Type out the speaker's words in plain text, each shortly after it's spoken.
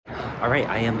All right,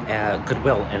 I am at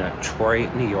Goodwill in Troy,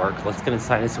 New York. Let's get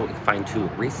inside and see what we can find to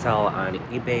resell on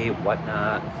eBay,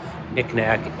 whatnot,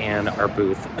 knickknack, and our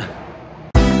booth.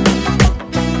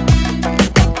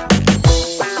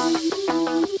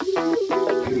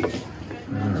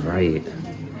 All right,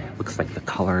 looks like the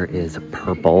color is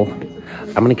purple.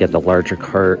 I'm gonna get the larger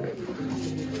cart.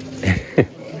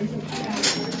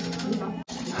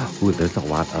 Ooh, there's a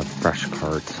lot of fresh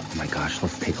carts. Oh my gosh,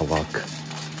 let's take a look.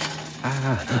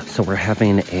 So we're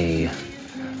having a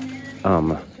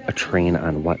train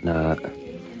on whatnot.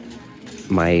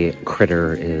 My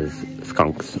critter is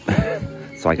skunks,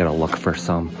 so I gotta look for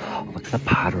some. Look at the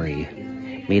pottery,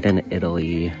 made in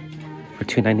Italy for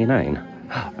 $2.99.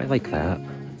 I like that.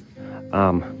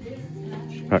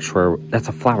 Not sure. That's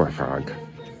a flower frog.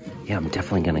 Yeah, I'm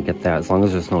definitely gonna get that as long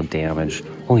as there's no damage.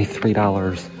 Only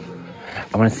 $3.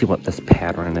 I want to see what this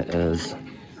pattern is.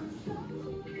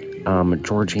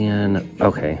 Georgian.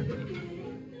 Okay.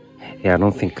 Yeah, I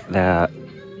don't think that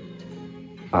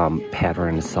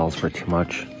pattern sells for too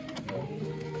much.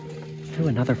 Ooh,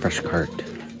 another fresh cart.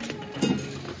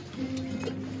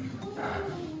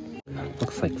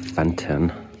 Looks like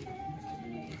Fenton.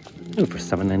 Ooh, for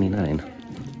 $7.99.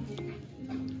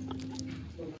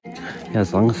 Yeah,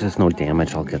 as long as there's no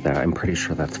damage, I'll get that. I'm pretty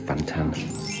sure that's Fenton.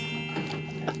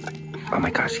 Oh my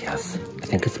gosh, yes. I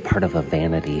think it's part of a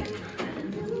vanity.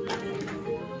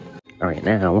 All right,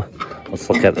 now let's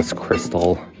look at this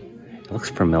crystal. It looks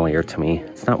familiar to me.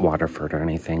 It's not Waterford or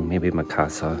anything. Maybe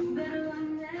Mikasa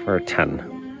for 10.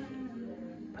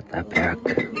 Put that back.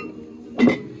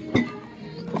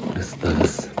 What is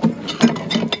this?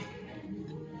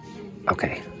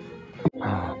 Okay.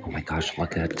 Oh my gosh,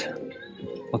 look at.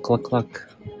 Look.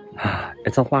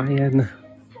 It's a lion.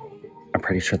 I'm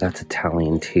pretty sure that's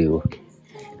Italian too.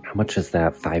 How much is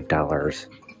that? $5.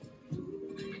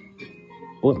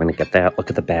 Oh, I'm gonna get that. Look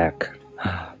at the back.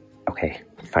 Okay,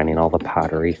 finding all the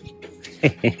pottery.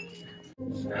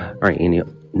 All right, you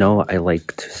know, I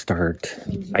like to start.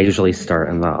 I usually start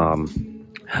in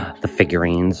the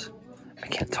figurines. I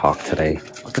can't talk today.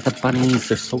 Look at the bunnies;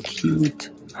 they're so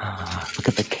cute. Look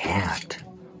at the cat.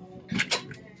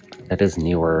 That is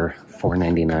newer,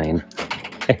 $4.99.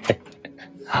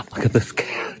 Look at this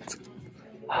cat.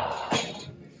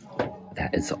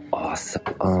 That is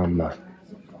awesome.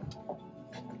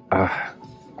 I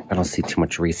don't see too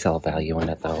much resale value in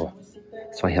it though,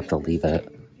 so I have to leave it.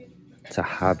 It's a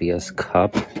hobbyist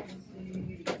cup.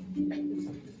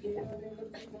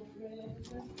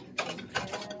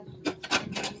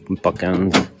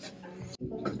 Bookends.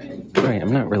 Alright,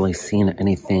 I'm not really seeing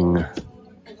anything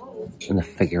in the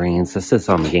figurines. This is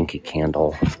Yankee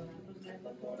Candle.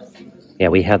 Yeah,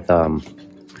 we had the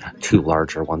two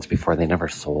larger ones before. They never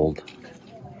sold.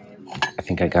 I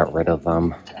think I got rid of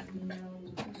them.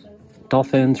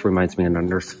 Dolphins reminds me of an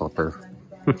nurse flipper.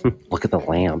 Look at the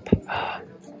lamp. Oh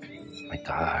my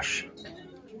gosh.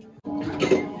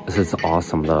 This is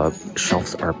awesome. The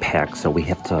shelves are packed, so we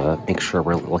have to make sure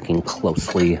we're looking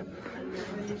closely.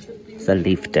 It's a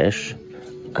leaf dish.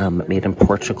 Made in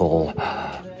Portugal.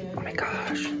 Oh my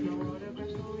gosh.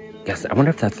 Yes, I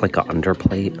wonder if that's like an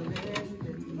underplate.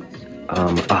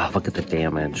 Oh, look at the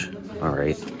damage. All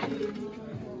right.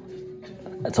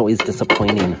 That's always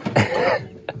disappointing.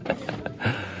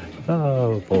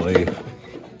 Oh boy.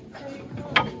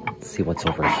 Let's see what's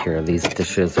over here. These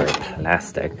dishes are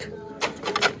plastic.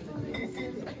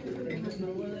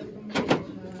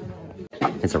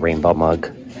 It's a rainbow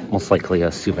mug. Most likely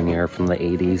a souvenir from the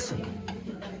 80s.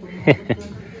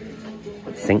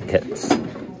 Sink kits.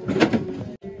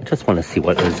 I just want to see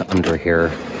what is under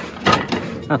here.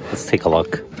 Let's take a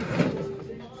look.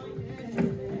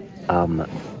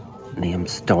 Name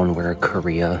Stoneware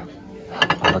Korea.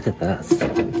 Oh, look at this.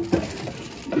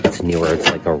 It's newer. It's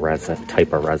like a resin,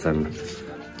 type of resin.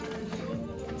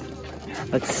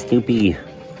 Like Snoopy.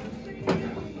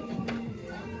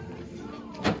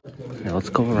 Now let's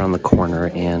go around the corner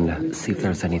and see if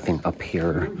there's anything up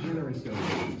here.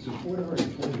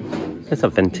 It's a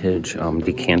vintage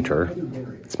decanter.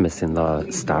 It's missing the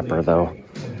stopper though.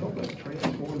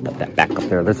 Put that back up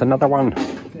there. There's another one.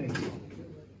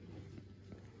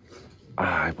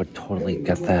 I would totally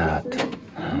get that.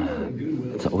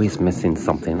 It's always missing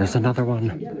something. There's another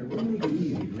one.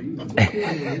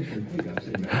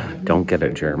 Don't get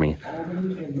it, Jeremy.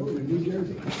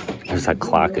 There's that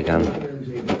clock again.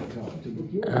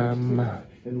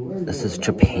 This is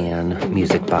Japan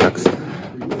music box.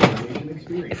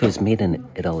 If it was made in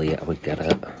Italy, I would get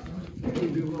it.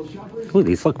 Ooh,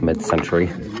 these look mid-century.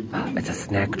 It's a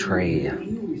snack tray.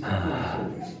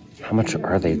 How much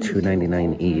are they?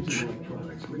 $2.99 each.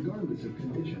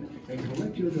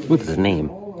 Ooh, there's a name.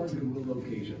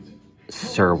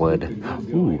 Sherwood.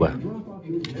 Ooh.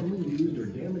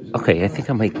 Okay, I think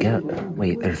I might get...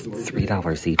 Wait, there's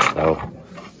 $3 each, though.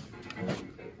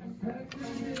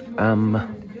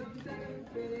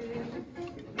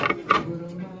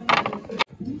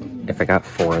 If I got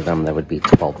 4 of them, that would be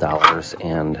 $12,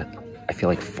 and I feel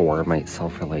like 4 might sell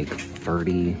for like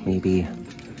 30, maybe.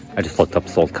 I just looked up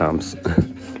sold comps.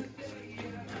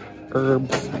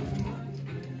 Herbs.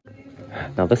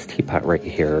 Now this teapot right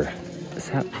here, is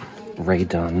that Ray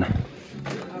Dunn?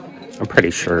 I'm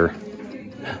pretty sure.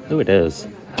 Oh, it is.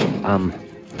 I'm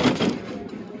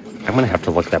gonna have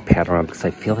to look that pattern up because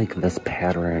I feel like this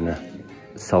pattern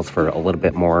sells for a little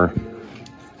bit more.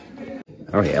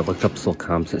 Alright, I looked up sold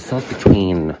comps. It sells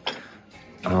between,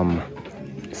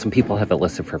 some people have it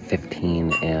listed for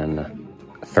 15 and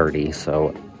 30,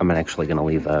 so I'm actually gonna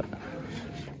leave that.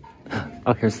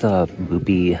 Oh, here's the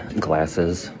Boopy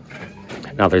glasses.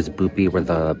 Now there's Boopy where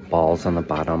the balls on the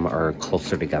bottom are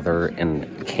closer together, and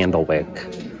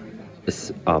Candlewick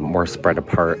is more spread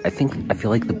apart. I feel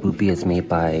like the Boopy is made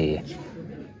by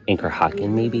Anchor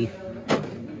Hocking, maybe.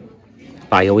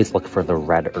 I always look for the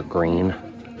red or green.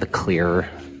 The clear,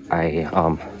 I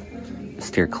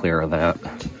steer clear of that.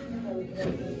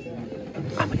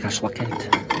 Oh my gosh, look at it.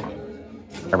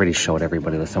 I already showed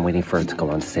everybody this. I'm waiting for it to go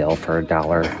on sale for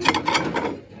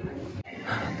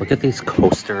 $1. Look at these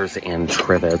coasters and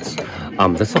trivets.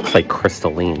 This looks like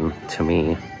crystalline to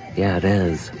me. Yeah, it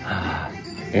is.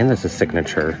 And this is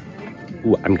signature.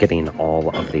 Ooh, I'm getting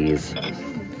all of these.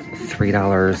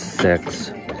 $3,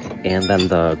 6, and then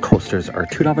the coasters are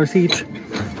 $2 each.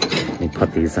 Let me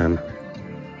put these in.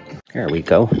 There we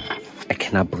go. I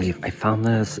cannot believe I found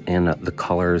this in the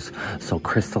colors. So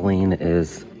crystalline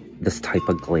is this type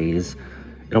of glaze.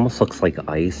 It almost looks like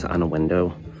ice on a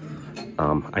window.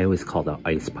 I always call it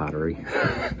ice pottery,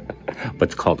 but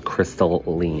it's called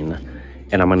crystalline.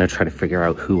 And I'm gonna try to figure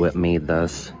out who it made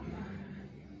this.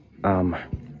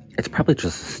 It's probably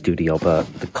just a studio, but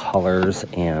the colors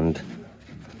and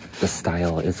the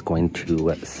style is going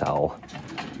to sell.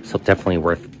 So definitely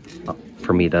worth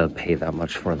for me to pay that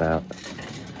much for that.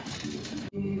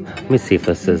 Let me see if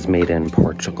this is made in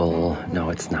Portugal. No,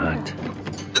 it's not.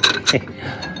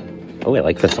 Oh, I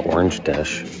like this orange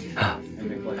dish.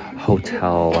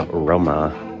 Hotel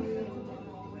Roma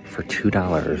for $2.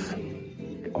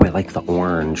 Oh, I like the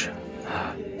orange.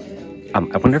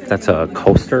 I wonder if that's a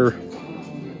coaster.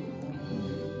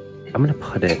 I'm gonna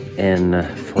put it in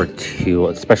for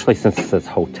 $2, especially since it says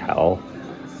hotel.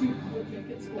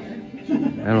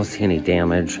 I don't see any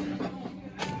damage.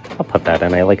 I'll put that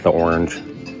in. I like the orange.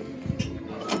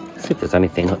 Let's see if there's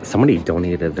anything. Somebody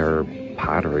donated their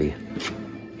pottery.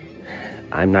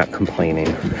 I'm not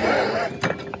complaining.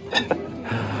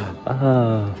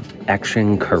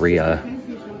 Action Korea.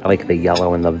 I like the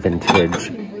yellow and the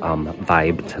vintage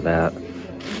vibe to that.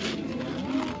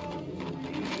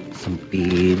 Some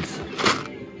beads.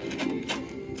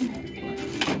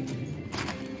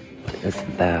 What is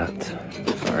that?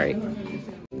 Alright.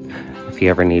 If you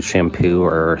ever need shampoo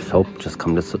or soap, just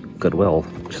come to Goodwill.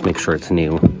 Just make sure it's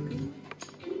new.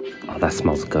 Oh, that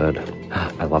smells good.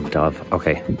 I love Dove.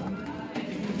 Okay.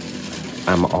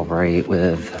 I'm alright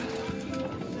with...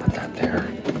 Put that there.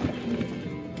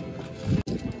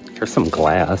 Here's some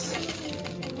glass.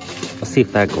 Let's see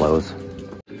if that glows.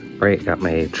 Right, got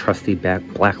my trusty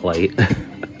black light.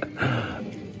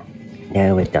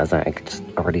 No, it doesn't. I can just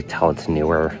already tell it's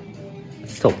newer.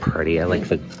 It's still pretty. I like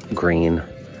the green.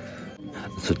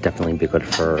 This would definitely be good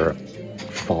for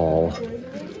fall,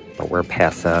 but we're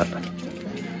past that.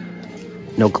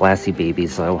 No glassy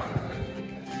babies, though.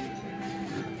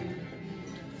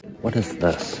 What is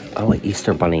this? Oh, an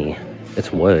Easter bunny.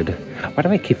 It's wood. Why do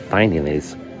I keep finding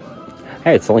these?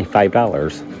 Hey, it's only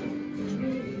 $5.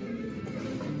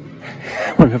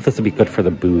 I wonder if this would be good for the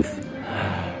booth.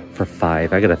 For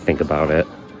 $5, I gotta think about it.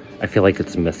 I feel like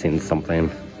it's missing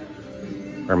something.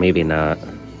 Or maybe not.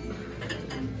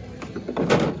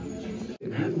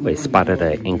 We spotted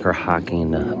an Anchor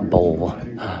Hocking bowl.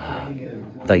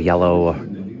 The yellow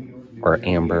or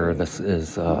amber, this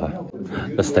is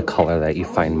the color that you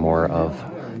find more of.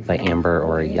 The amber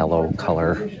or a yellow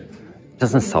color.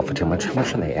 Doesn't sell for too much. How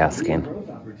much are they asking?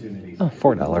 Oh,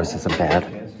 $4 isn't bad.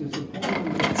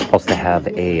 It's supposed to have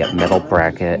a metal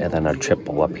bracket and then a chip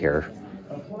bowl up here,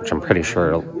 which I'm pretty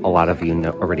sure a lot of you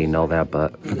already know that,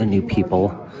 but for the new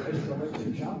people,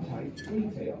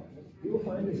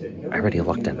 I already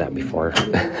looked at that before.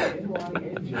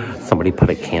 Somebody put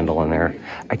a candle in there.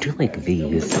 I do like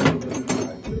these.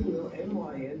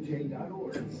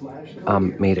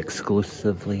 Made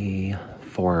exclusively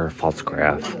for False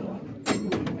Graph.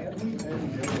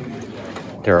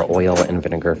 They're oil and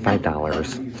vinegar,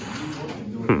 $5.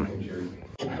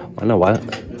 I know what?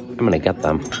 I'm gonna get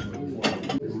them.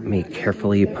 Let me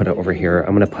carefully put it over here.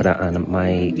 I'm gonna put it on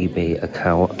my eBay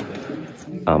account.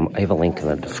 I have a link in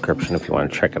the description if you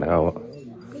want to check it out.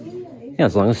 Yeah,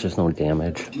 as long as there's no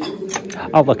damage.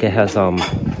 Oh, look, it has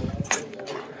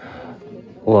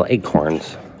little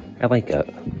acorns. I like it.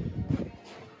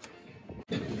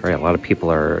 All right, a lot of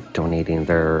people are donating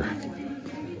their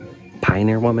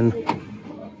Pioneer Woman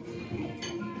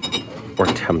or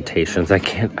Temptations. I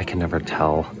can never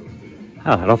tell.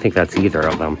 Oh, I don't think that's either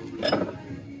of them.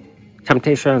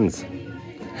 Temptations.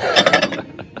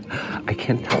 I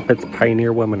can't tell if it's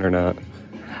Pioneer Woman or not.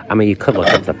 I mean, you could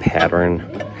look up the pattern.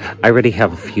 I already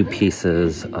have a few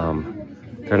pieces.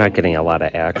 They're not getting a lot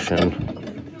of action.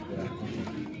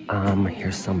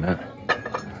 Here's some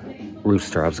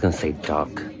rooster. I was gonna say duck.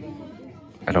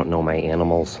 I don't know my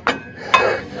animals.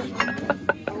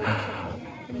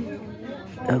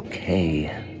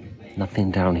 Okay,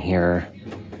 nothing down here.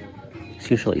 It's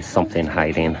usually something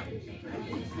hiding.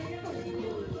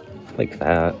 Like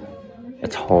that.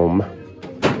 It's home.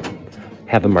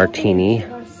 Have a martini.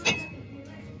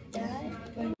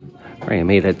 Alright, I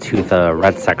made it to the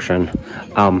red section.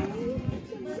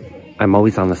 I'm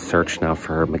always on the search now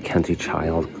for Mackenzie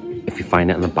Child. If you find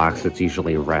it in the box, it's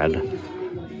usually red.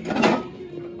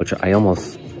 Which I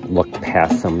almost looked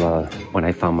past them when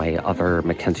I found my other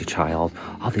Mackenzie Child.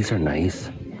 Oh, these are nice.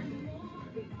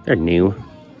 They're new.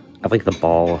 I like the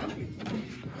ball.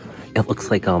 It looks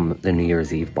like the New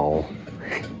Year's Eve ball.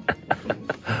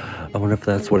 I wonder if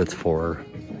that's what it's for.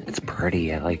 It's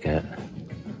pretty, I like it.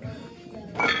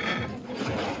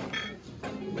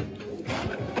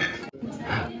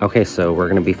 Okay, so we're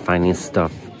gonna be finding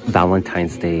stuff,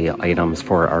 Valentine's Day items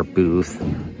for our booth.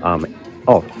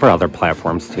 Oh, for other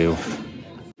platforms too.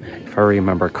 If I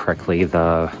remember correctly,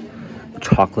 the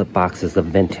chocolate boxes, the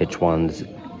vintage ones,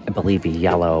 I believe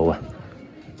yellow,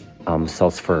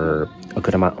 sells for a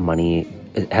good amount of money.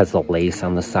 It has the lace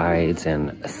on the sides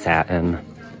and satin.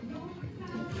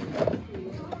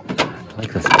 I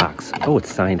like this box. Oh,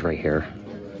 it's signed right here.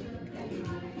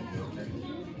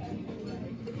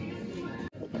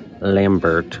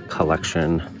 Lambert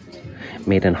collection,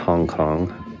 made in Hong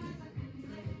Kong.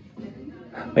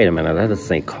 Wait a minute, that doesn't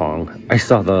say Kong. I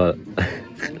saw the...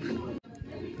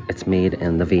 It's made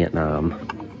in the Vietnam.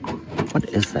 What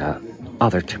is that? Oh,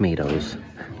 they're tomatoes.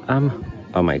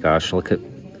 Oh my gosh, look at...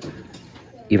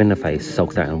 Even if I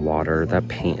soak that in water, that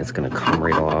paint is gonna come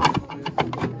right off.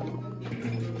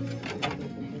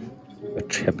 A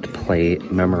chipped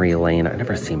plate, Memory Lane. I've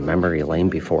never seen Memory Lane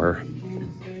before.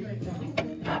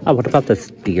 Oh, what about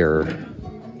this deer?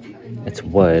 It's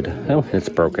wood. Oh, it's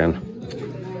broken.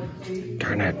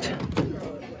 Darn it.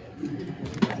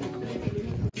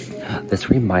 This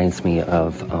reminds me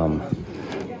of,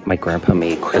 my grandpa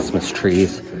made Christmas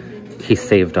trees. He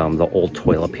saved, the old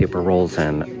toilet paper rolls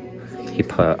and he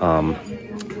put, a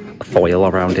foil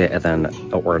around it and then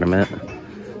an ornament.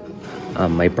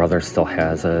 My brother still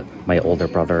has it, my older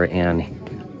brother, and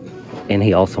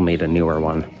he also made a newer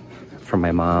one for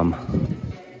my mom.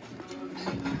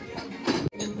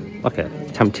 Okay,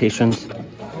 Temptations.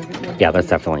 Yeah, that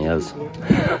definitely is.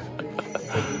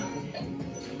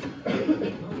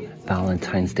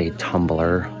 Valentine's Day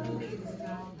tumbler.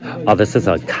 Oh, this is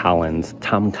a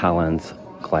Tom Collins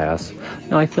glass.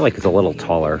 No, I feel like it's a little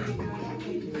taller.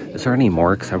 Is there any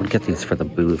more? Because I would get these for the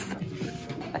booth.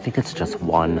 I think it's just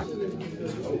one.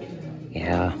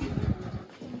 Yeah.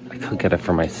 I could get it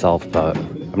for myself, but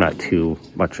I'm not too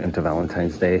much into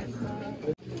Valentine's Day.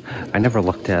 I never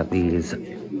looked at these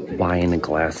wine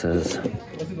glasses.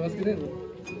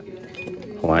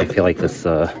 Well, I feel like this,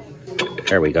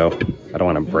 there we go. I don't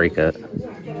want to break it.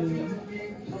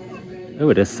 Oh,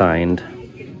 it is signed.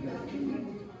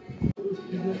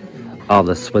 Oh,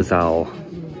 the Swizzell.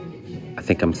 I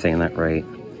think I'm saying that right.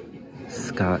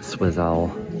 Scott Swizzell.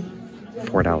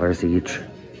 $4 each.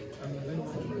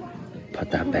 Put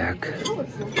that back.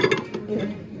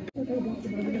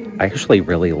 I actually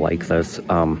really like this.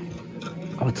 Oh,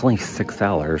 it's only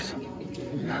 $6.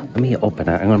 Let me open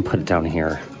it. I'm gonna put it down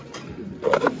here.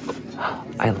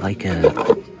 I like it.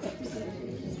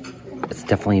 It's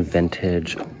definitely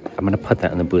vintage. I'm gonna put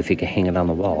that in the booth. You can hang it on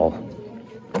the wall.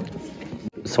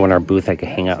 So in our booth, I can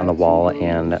hang it on the wall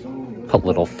and put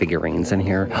little figurines in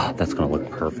here. That's gonna look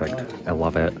perfect. I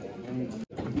love it.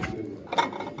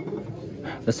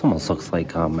 This almost looks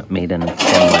like made in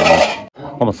Finland.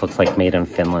 Almost looks like made in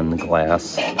Finland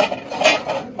glass.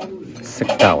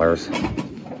 $6.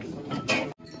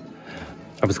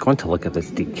 I was going to look at this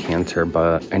decanter,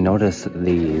 but I noticed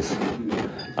these.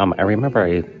 I remember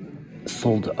I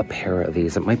sold a pair of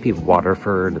these. It might be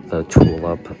Waterford, the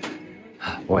tulip.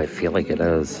 Oh, I feel like it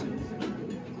is.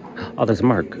 Oh, there's a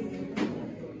mark.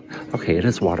 Okay, it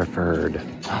is Waterford.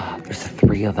 There's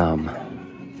 3 of them.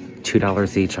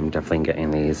 $2 each. I'm definitely getting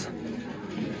these.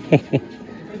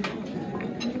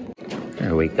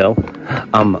 There we go.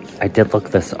 I did look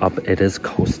this up. It is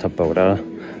Costa Boda.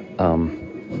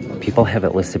 People have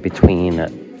it listed between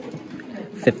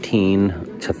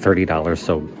 $15 to $30,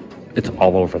 so it's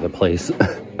all over the place.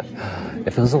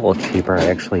 If it was a little cheaper, I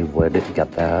actually would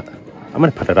get that. I'm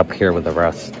gonna put it up here with the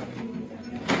rest.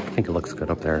 I think it looks good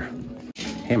up there.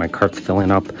 Okay, my cart's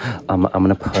filling up. I'm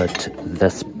gonna put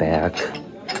this back.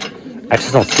 I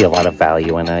just don't see a lot of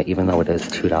value in it, even though it is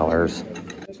 $2. All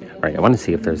right, I want to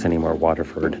see if there's any more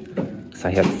Waterford. So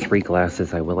I have 3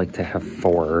 glasses. I would like to have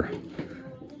 4.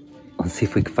 Let's see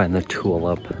if we can find the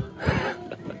tulip.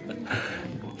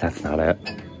 That's not it.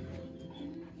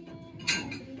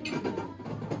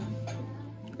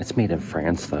 It's made in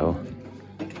France, though.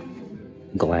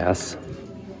 Glass.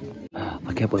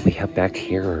 Look at what we have back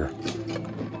here.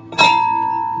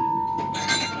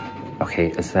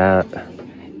 Okay, is that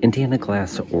Indiana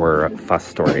glass or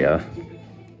Fostoria?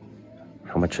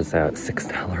 How much is that?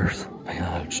 $6? Oh my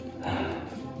gosh.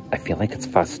 I feel like it's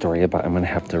Fostoria, but I'm gonna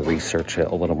have to research it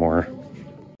a little more.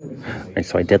 Alright,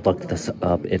 so I did look this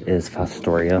up. It is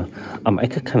Fostoria. I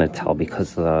could kind of tell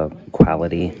because of the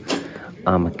quality.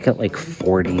 I get like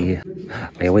 40.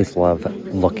 I always love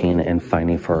looking and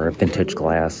finding for vintage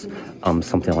glass.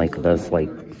 Something like this, like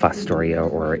Fostoria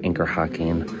or Anchor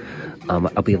Hocking.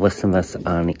 I'll be listing this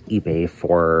on eBay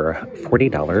for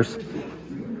 $40.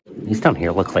 These down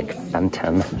here look like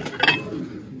Fenton.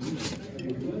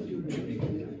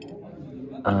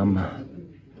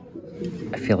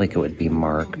 I feel like it would be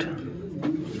marked.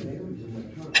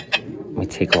 Let me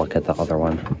take a look at the other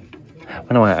one.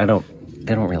 You know what?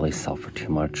 They don't really sell for too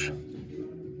much.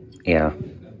 Yeah,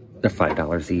 they're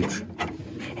 $5 each.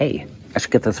 Hey, I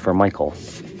should get this for Michael.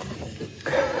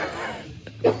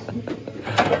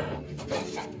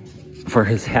 For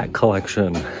his hat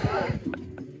collection.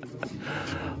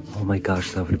 Oh my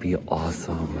gosh, that would be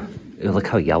awesome. Look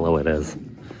how yellow it is.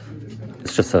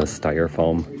 It's just a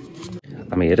styrofoam.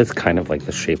 I mean, it is kind of like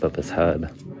the shape of his head.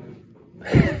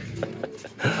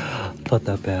 Put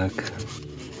that back.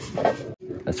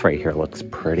 This right here looks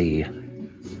pretty.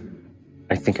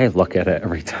 I think I look at it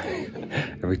every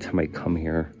time I come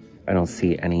here. I don't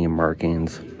see any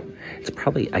markings. It's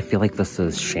probably, I feel like this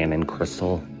is Shannon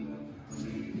Crystal.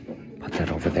 Put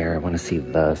that over there. I want to see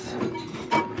this.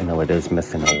 I know it is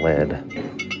missing a lid.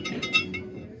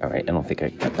 All right, I don't think I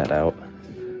got that out.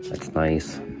 That's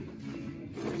nice.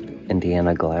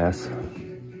 Indiana glass.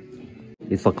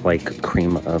 These look like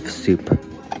cream of soup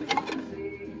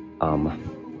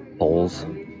bowls.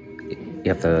 You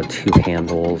have the 2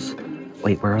 handles.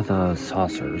 Wait, where are the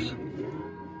saucers?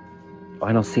 Oh,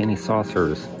 I don't see any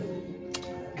saucers.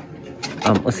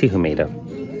 Let's see who made it.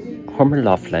 Homer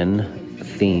Laughlin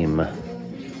theme.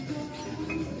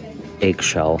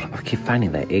 Eggshell. I keep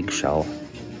finding that eggshell.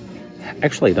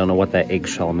 Actually, I don't know what that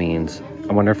eggshell means.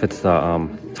 I wonder if it's the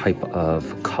type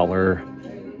of color.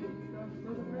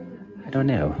 I don't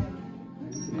know.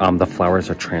 The flowers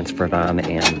are transferred on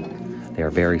and they are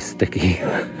very sticky.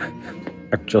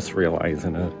 I'm just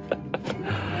realizing it.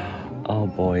 Oh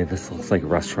boy, this looks like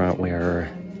restaurant wear.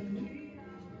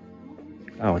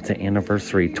 Oh, it's an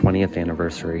anniversary, 20th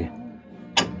anniversary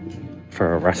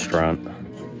for a restaurant.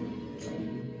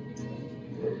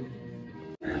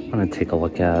 I'm gonna take a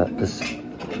look at this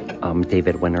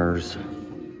David Winters.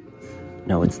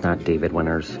 No, it's not David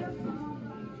Winters.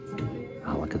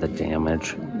 Oh, look at the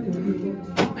damage.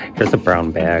 Here's a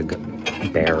brown bag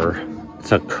bear.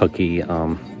 It's a cookie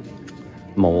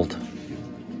mold.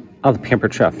 Oh, the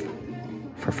Pampered Chef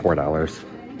for $4.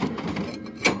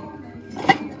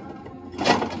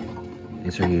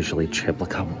 These are usually chipped.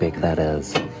 Look how big that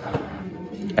is.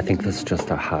 I think this is just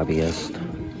a hobbyist.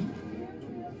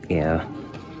 Yeah.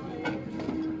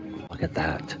 Look at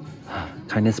that.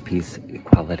 Kindness, peace,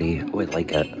 equality. Oh, I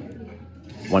like it.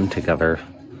 One together.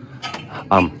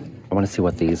 I want to see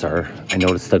what these are. I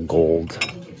noticed the gold.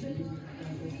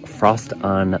 Frost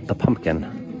on the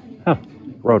pumpkin. Oh,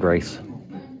 road race.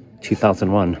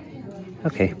 2001.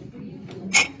 Okay.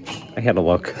 I had a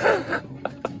look.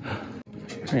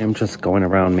 I'm just going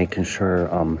around making sure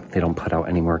they don't put out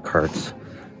any more carts.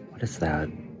 What is that?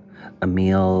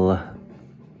 Emile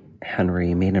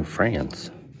Henry, made in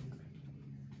France.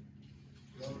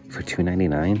 For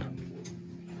 $2.99.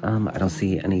 I don't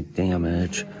see any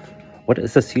damage. What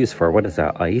is this used for? What is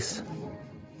that? Ice?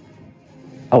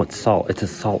 Oh, it's salt. It's a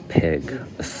salt pig.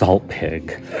 A salt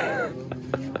pig.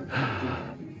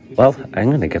 Well, I'm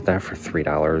gonna get that for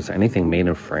 $3. Anything made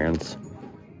in France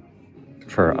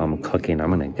for cooking, I'm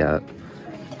gonna get.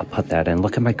 I'll put that in.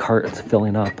 Look at my cart, it's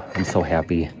filling up. I'm so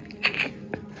happy.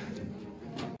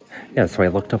 Yeah, so I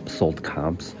looked up sold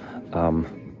comps.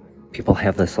 People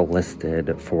have this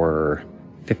listed for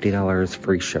 $50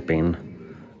 free shipping.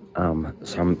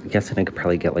 So I'm guessing I could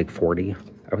probably get like 40,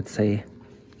 I would say.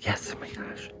 Yes, oh my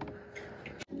gosh.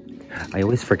 I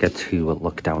always forget to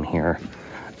look down here.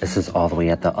 This is all the way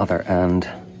at the other end.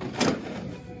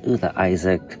 Ooh, the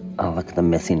Isaac. Oh, look at the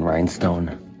missing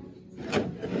rhinestone.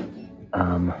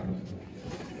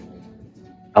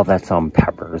 Oh, that's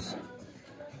peppers.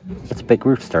 It's a big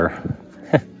rooster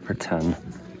for 10.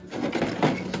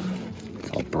 It's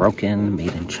all broken,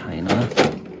 made in China.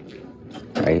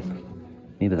 Right?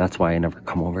 Maybe that's why I never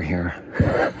come over here.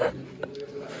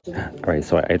 Alright,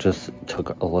 so I just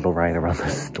took a little ride around the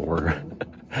store.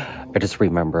 I just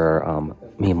remember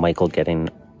me and Michael getting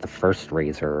the first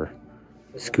Razor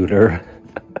scooter.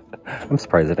 I'm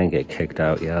surprised I didn't get kicked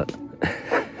out yet.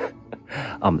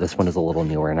 This one is a little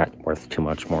newer, not worth too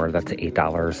much more. That's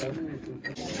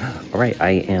 $8. Alright,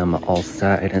 I am all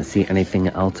set. I didn't see anything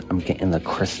else. I'm getting the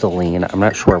crystalline. I'm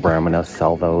not sure where I'm going to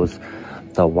sell those.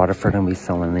 The Waterford I'm going to be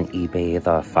selling on eBay.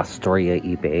 The Fostoria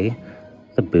eBay.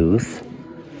 The booth.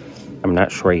 I'm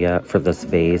not sure yet for this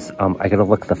vase. I gotta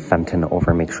look the Fenton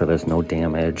over, make sure there's no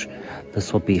damage.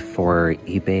 This will be for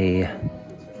eBay.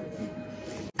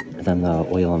 And then the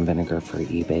oil and vinegar for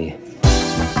eBay.